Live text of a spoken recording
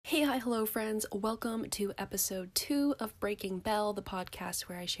Hey, hi, hello, friends. Welcome to episode 2 of Breaking Bell, the podcast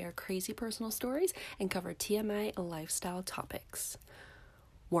where I share crazy personal stories and cover TMI lifestyle topics.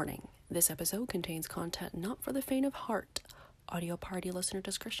 Warning, this episode contains content not for the faint of heart. Audio party listener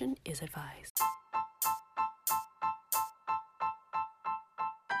discretion is advised.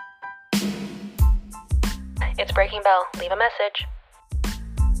 It's Breaking Bell. Leave a message.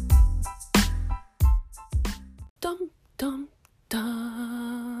 Dum, dum, dum.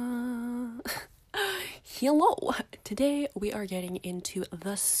 Hello! Today we are getting into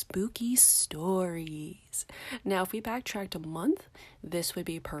the spooky stories. Now, if we backtracked a month, this would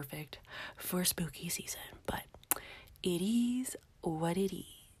be perfect for spooky season, but it is what it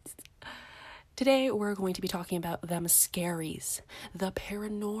is. Today we're going to be talking about them scaries, the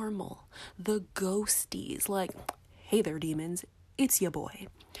paranormal, the ghosties, like, hey there demons, it's ya boy.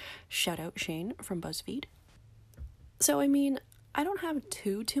 Shout out Shane from BuzzFeed. So, I don't have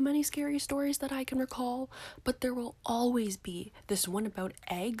too many scary stories that I can recall, but there will always be this one about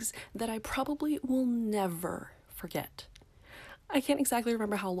eggs that I probably will never forget. I can't exactly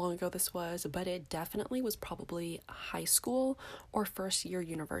remember how long ago this was, but it definitely was probably high school or first year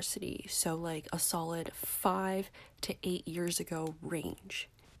university, so like a solid 5 to 8 years ago range.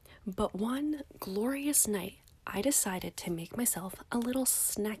 But one glorious night, I decided to make myself a little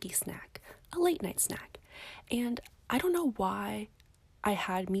snacky snack, a late night snack, and I don't know why I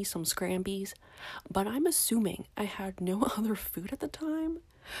had me some Scrambies, but I'm assuming I had no other food at the time.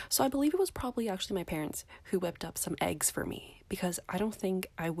 So I believe it was probably actually my parents who whipped up some eggs for me, because I don't think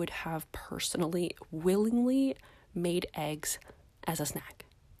I would have personally, willingly made eggs as a snack,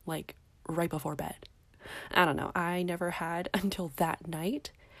 like right before bed. I don't know, I never had until that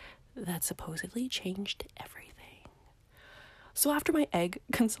night. That supposedly changed everything. So after my egg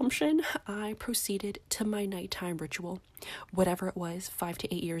consumption, I proceeded to my nighttime ritual, whatever it was 5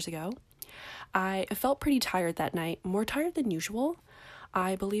 to 8 years ago. I felt pretty tired that night, more tired than usual.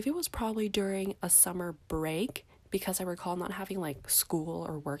 I believe it was probably during a summer break, because I recall not having like school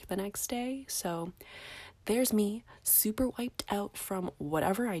or work the next day. So there's me, super wiped out from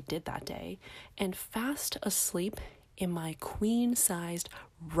whatever I did that day, and fast asleep in my queen-sized,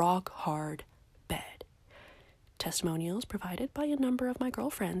 rock-hard bed. Testimonials provided by a number of my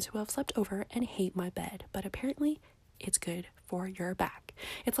girlfriends who have slept over and hate my bed, but apparently it's good for your back.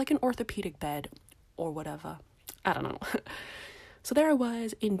 It's like an orthopedic bed or whatever. I don't know. So there I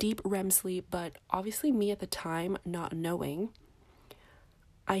was in deep REM sleep, but obviously me at the time not knowing,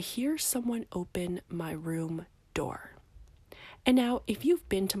 I hear someone open my room door. And now, if you've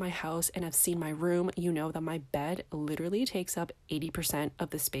been to my house and have seen my room, you know that my bed literally takes up 80%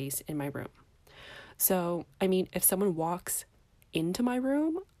 of the space in my room. So, if someone walks into my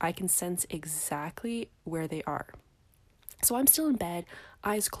room, I can sense exactly where they are. So I'm still in bed,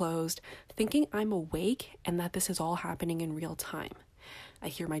 eyes closed, thinking I'm awake and that this is all happening in real time. I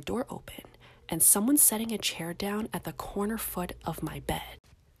hear my door open and someone's setting a chair down at the corner foot of my bed.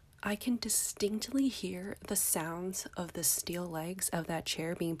 I can distinctly hear the sounds of the steel legs of that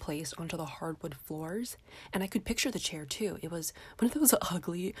chair being placed onto the hardwood floors, and I could picture the chair too. It was one of those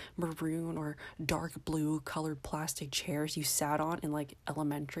ugly maroon or dark blue colored plastic chairs you sat on in like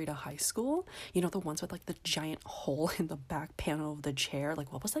elementary to high school. You know, the ones with like the giant hole in the back panel of the chair.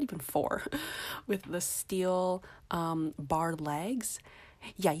 Like, what was that even for? With the steel barred legs.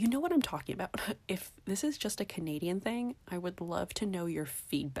 Yeah, you know what I'm talking about. If this is just a Canadian thing, I would love to know your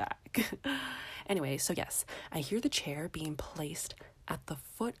feedback. Anyway, so yes, I hear the chair being placed at the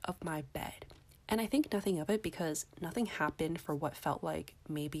foot of my bed. And I think nothing of it because nothing happened for what felt like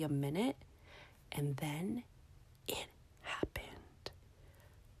maybe a minute. And then it happened.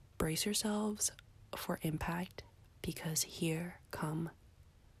 Brace yourselves for impact because here come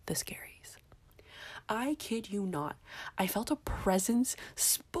the scaries. I kid you not, I felt a presence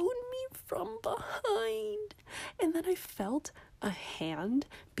spoon me from behind, and then I felt a hand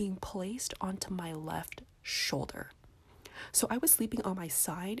being placed onto my left shoulder. So I was sleeping on my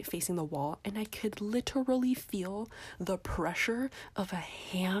side facing the wall, and I could literally feel the pressure of a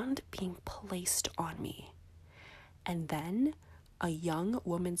hand being placed on me. And then a young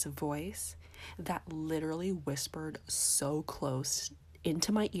woman's voice that literally whispered so close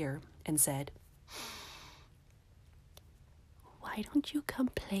into my ear and said, "Why don't you come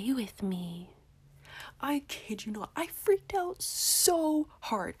play with me?" I kid you not, I freaked out so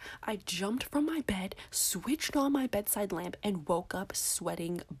hard. I jumped from my bed, switched on my bedside lamp, and woke up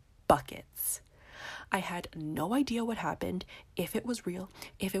sweating buckets. I had no idea what happened, if it was real,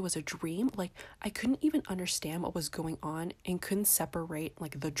 if it was a dream. Like, I couldn't even understand what was going on and couldn't separate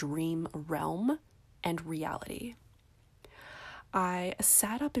like the dream realm and reality. I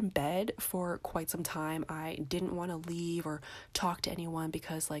sat up in bed for quite some time. I didn't want to leave or talk to anyone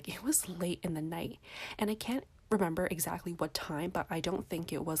because like it was late in the night, and I can't remember exactly what time, but I don't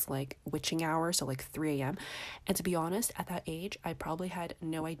think it was like witching hour, so like 3 a.m. And to be honest, at that age, I probably had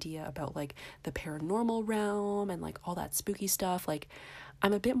no idea about like the paranormal realm and like all that spooky stuff. Like,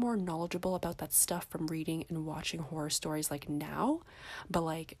 I'm a bit more knowledgeable about that stuff from reading and watching horror stories like now, but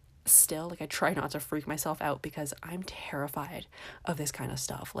like still, like I try not to freak myself out because I'm terrified of this kind of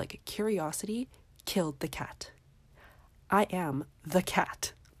stuff. Like, curiosity killed the cat. I am the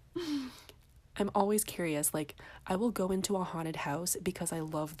cat. I'm always curious. Like, I will go into a haunted house because I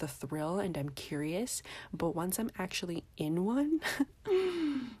love the thrill and I'm curious, but once I'm actually in one,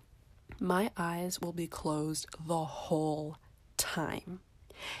 my eyes will be closed the whole time.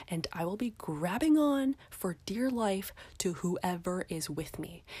 And I will be grabbing on for dear life to whoever is with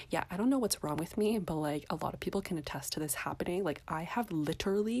me. Yeah, I don't know what's wrong with me, but like a lot of people can attest to this happening. Like, I have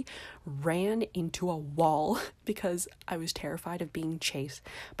literally ran into a wall because I was terrified of being chased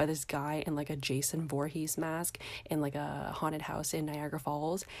by this guy in like a Jason Voorhees mask in like a haunted house in Niagara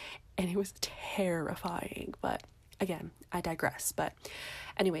Falls. And it was terrifying, but again, I digress. But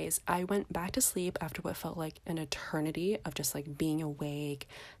anyways, I went back to sleep after what felt like an eternity of just like being awake,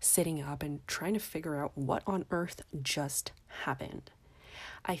 sitting up, and trying to figure out what on earth just happened.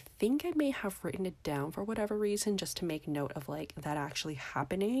 I think I may have written it down for whatever reason just to make note of like that actually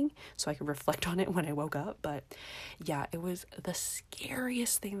happening so I could reflect on it when I woke up. But yeah, it was the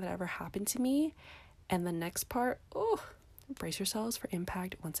scariest thing that ever happened to me. And the next part, oh, brace yourselves for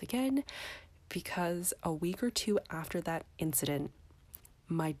impact once again, because a week or two after that incident,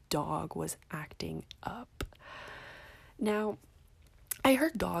 my dog was acting up. Now, I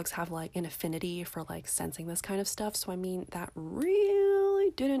heard dogs have like an affinity for like sensing this kind of stuff, so I mean, that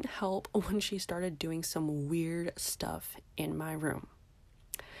really didn't help when she started doing some weird stuff in my room.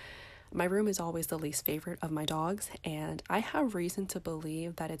 My room is always the least favorite of my dogs, and I have reason to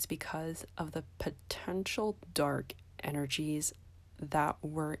believe that it's because of the potential dark energies that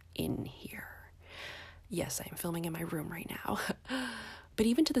were in here. Yes, I am filming in my room right now. But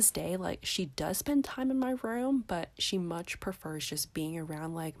even to this day, like, she does spend time in my room, but she much prefers just being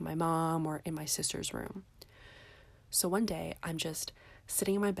around like my mom or in my sister's room. So one day, I'm just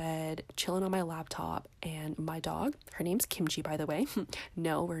sitting in my bed, chilling on my laptop, and my dog, her name's Kimchi, by the way.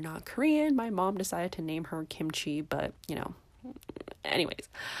 No, we're not Korean. My mom decided to name her Kimchi, but, you know, anyways.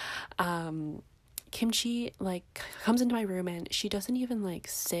 Kimchi like comes into my room and she doesn't even like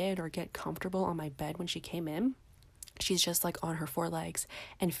sit or get comfortable on my bed when she came in. She's just like on her forelegs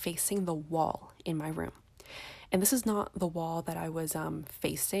and facing the wall in my room. And this is not the wall that I was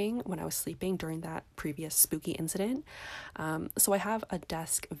facing when I was sleeping during that previous spooky incident. So I have a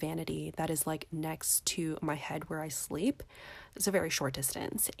desk vanity that is like next to my head where I sleep. It's a very short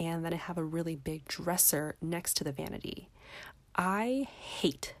distance. And then I have a really big dresser next to the vanity. I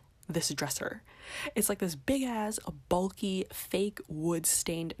hate this dresser. It's like this big ass, bulky, fake wood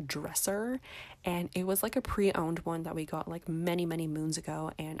stained dresser, and it was like a pre-owned one that we got like many moons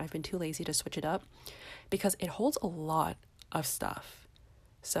ago, and I've been too lazy to switch it up because it holds a lot of stuff.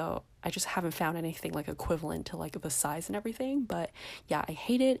 So I just haven't found anything like equivalent to like the size and everything. But yeah, I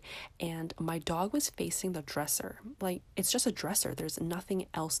hate it. And my dog was facing the dresser. Like, it's just a dresser. There's nothing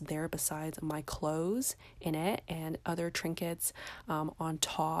else there besides my clothes in it and other trinkets on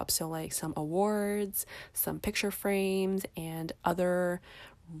top. So like some awards, some picture frames, and other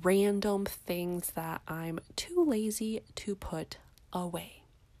random things that I'm too lazy to put away.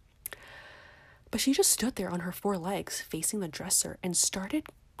 But she just stood there on her four legs facing the dresser and started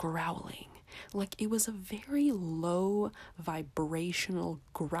growling. Like, it was a very low vibrational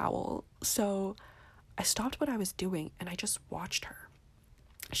growl. So I stopped what I was doing and I just watched her.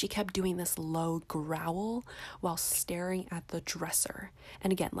 She kept doing this low growl while staring at the dresser.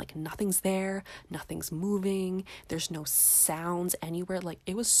 And again, like, nothing's there, nothing's moving, there's no sounds anywhere. Like,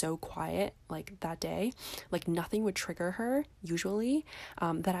 it was so quiet, like, that day. Like, nothing would trigger her, usually,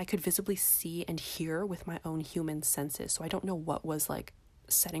 that I could visibly see and hear with my own human senses. So I don't know what was, like,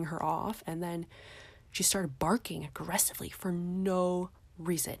 setting her off. And then she started barking aggressively for no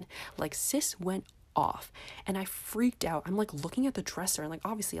reason. Like, sis went off and I freaked out. I'm like looking at the dresser and like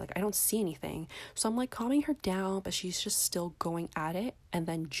obviously like I don't see anything, so I'm like calming her down, but she's just still going at it, and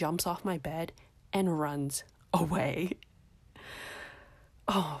then jumps off my bed and runs away.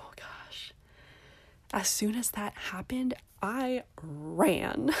 Oh gosh, as soon as that happened, I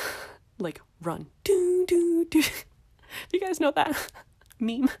ran. Like, run, do. You guys know that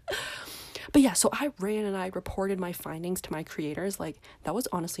meme? But yeah, so I ran and I reported my findings to my creators. Like, that was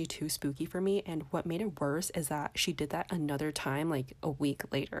honestly too spooky for me. And what made it worse is that she did that another time, like a week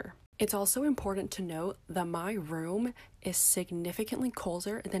later. It's also important to note that my room is significantly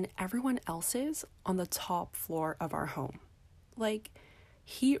colder than everyone else's on the top floor of our home. Like,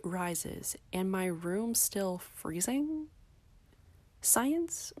 heat rises and my room's still freezing.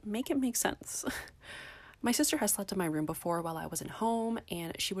 Science, make it make sense. My sister has slept in my room before while I wasn't home,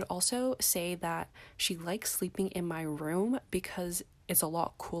 and she would also say that she likes sleeping in my room because it's a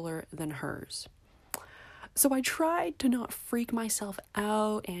lot cooler than hers. So I tried to not freak myself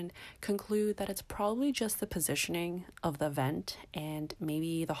out and conclude that it's probably just the positioning of the vent and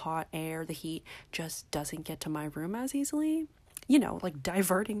maybe the hot air, the heat just doesn't get to my room as easily. You know, like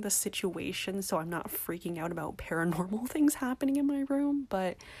diverting the situation so I'm not freaking out about paranormal things happening in my room.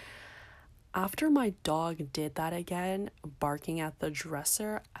 But after my dog did that again, barking at the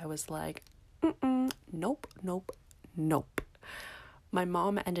dresser, I was like, nope. My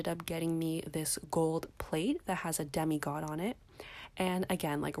mom ended up getting me this gold plate that has a demigod on it. And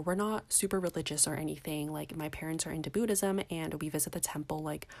again, like, we're not super religious or anything. Like, my parents are into Buddhism and we visit the temple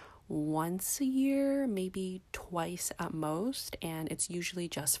like once a year, maybe twice at most. And it's usually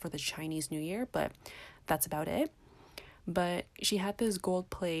just for the Chinese New Year, but that's about it. But she had this gold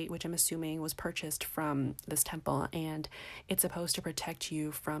plate, which I'm assuming was purchased from this temple, and it's supposed to protect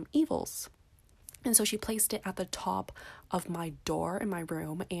you from evils. And so she placed it at the top of my door in my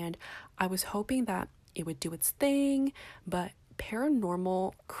room, and I was hoping that it would do its thing, but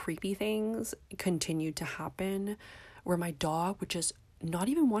paranormal, creepy things continued to happen where my dog would just not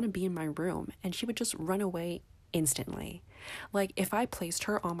even want to be in my room, and she would just run away instantly. Like, if I placed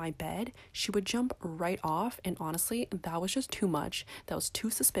her on my bed, she would jump right off, and honestly, that was just too much. That was too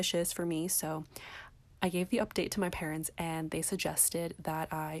suspicious for me, so I gave the update to my parents and they suggested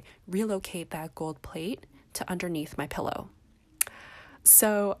that I relocate that gold plate to underneath my pillow.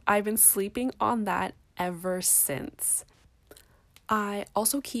 So I've been sleeping on that ever since. I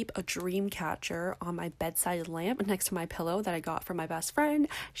also keep a dream catcher on my bedside lamp next to my pillow that I got from my best friend.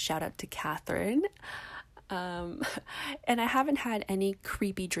 Shout out to Catherine. And I haven't had any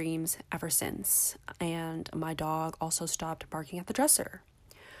creepy dreams ever since. And my dog also stopped barking at the dresser.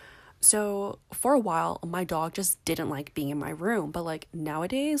 So for a while, my dog just didn't like being in my room, but like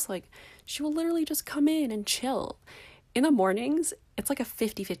nowadays, like she will literally just come in and chill. In the mornings, it's like a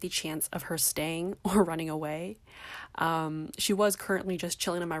 50-50 chance of her staying or running away. She was currently just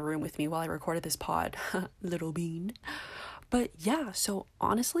chilling in my room with me while I recorded this pod, little bean. But yeah, so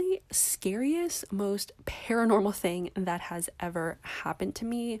honestly, scariest, most paranormal thing that has ever happened to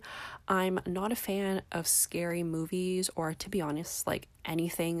me. I'm not a fan of scary movies or, to be honest, like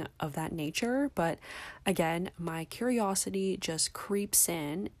anything of that nature. But again, my curiosity just creeps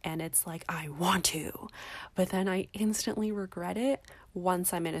in and it's like, I want to. But then I instantly regret it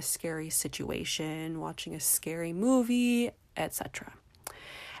once I'm in a scary situation, watching a scary movie, etc.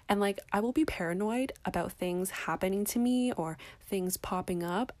 And like, I will be paranoid about things happening to me or things popping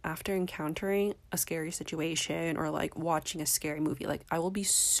up after encountering a scary situation or like watching a scary movie. Like, I will be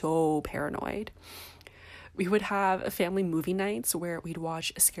so paranoid. We would have family movie nights where we'd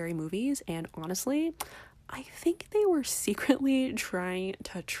watch scary movies, and honestly, I think they were secretly trying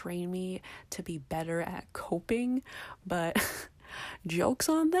to train me to be better at coping, but joke's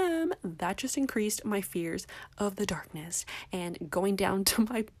on them. That just increased my fears of the darkness and going down to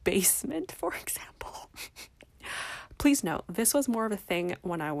my basement, for example. Please note, this was more of a thing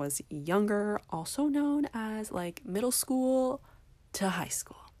when I was younger, also known as like middle school to high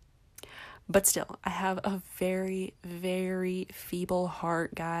school. But still, I have a very, very feeble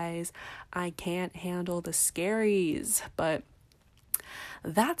heart, guys. I can't handle the scaries, but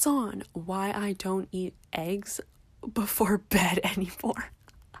that's on why I don't eat eggs before bed anymore.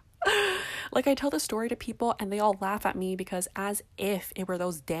 Like, I tell the story to people and they all laugh at me because as if it were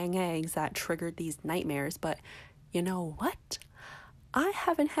those dang eggs that triggered these nightmares. But you know what? I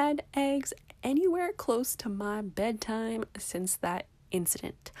haven't had eggs anywhere close to my bedtime since that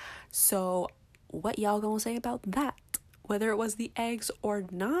incident. So what y'all gonna say about that? Whether it was the eggs or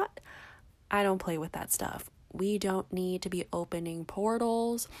not, I don't play with that stuff. We don't need to be opening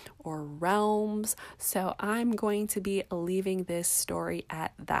portals or realms, so I'm going to be leaving this story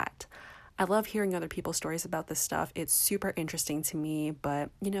at that. I love hearing other people's stories about this stuff. It's super interesting to me, but,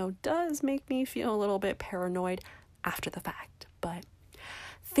 you know, does make me feel a little bit paranoid after the fact. But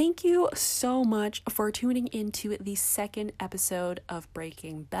Thank you so much for tuning into the second episode of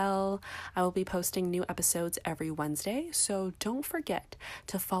Breaking Bell. I will be posting new episodes every Wednesday, so don't forget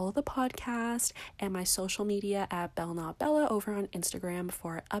to follow the podcast and my social media at Bell Not Bella over on Instagram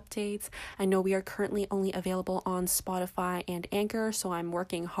for updates. I know we are currently only available on Spotify and Anchor, so I'm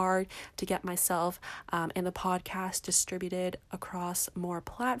working hard to get myself and the podcast distributed across more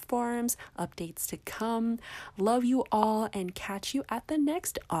platforms. Updates to come. Love you all and catch you at the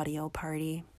next audio party.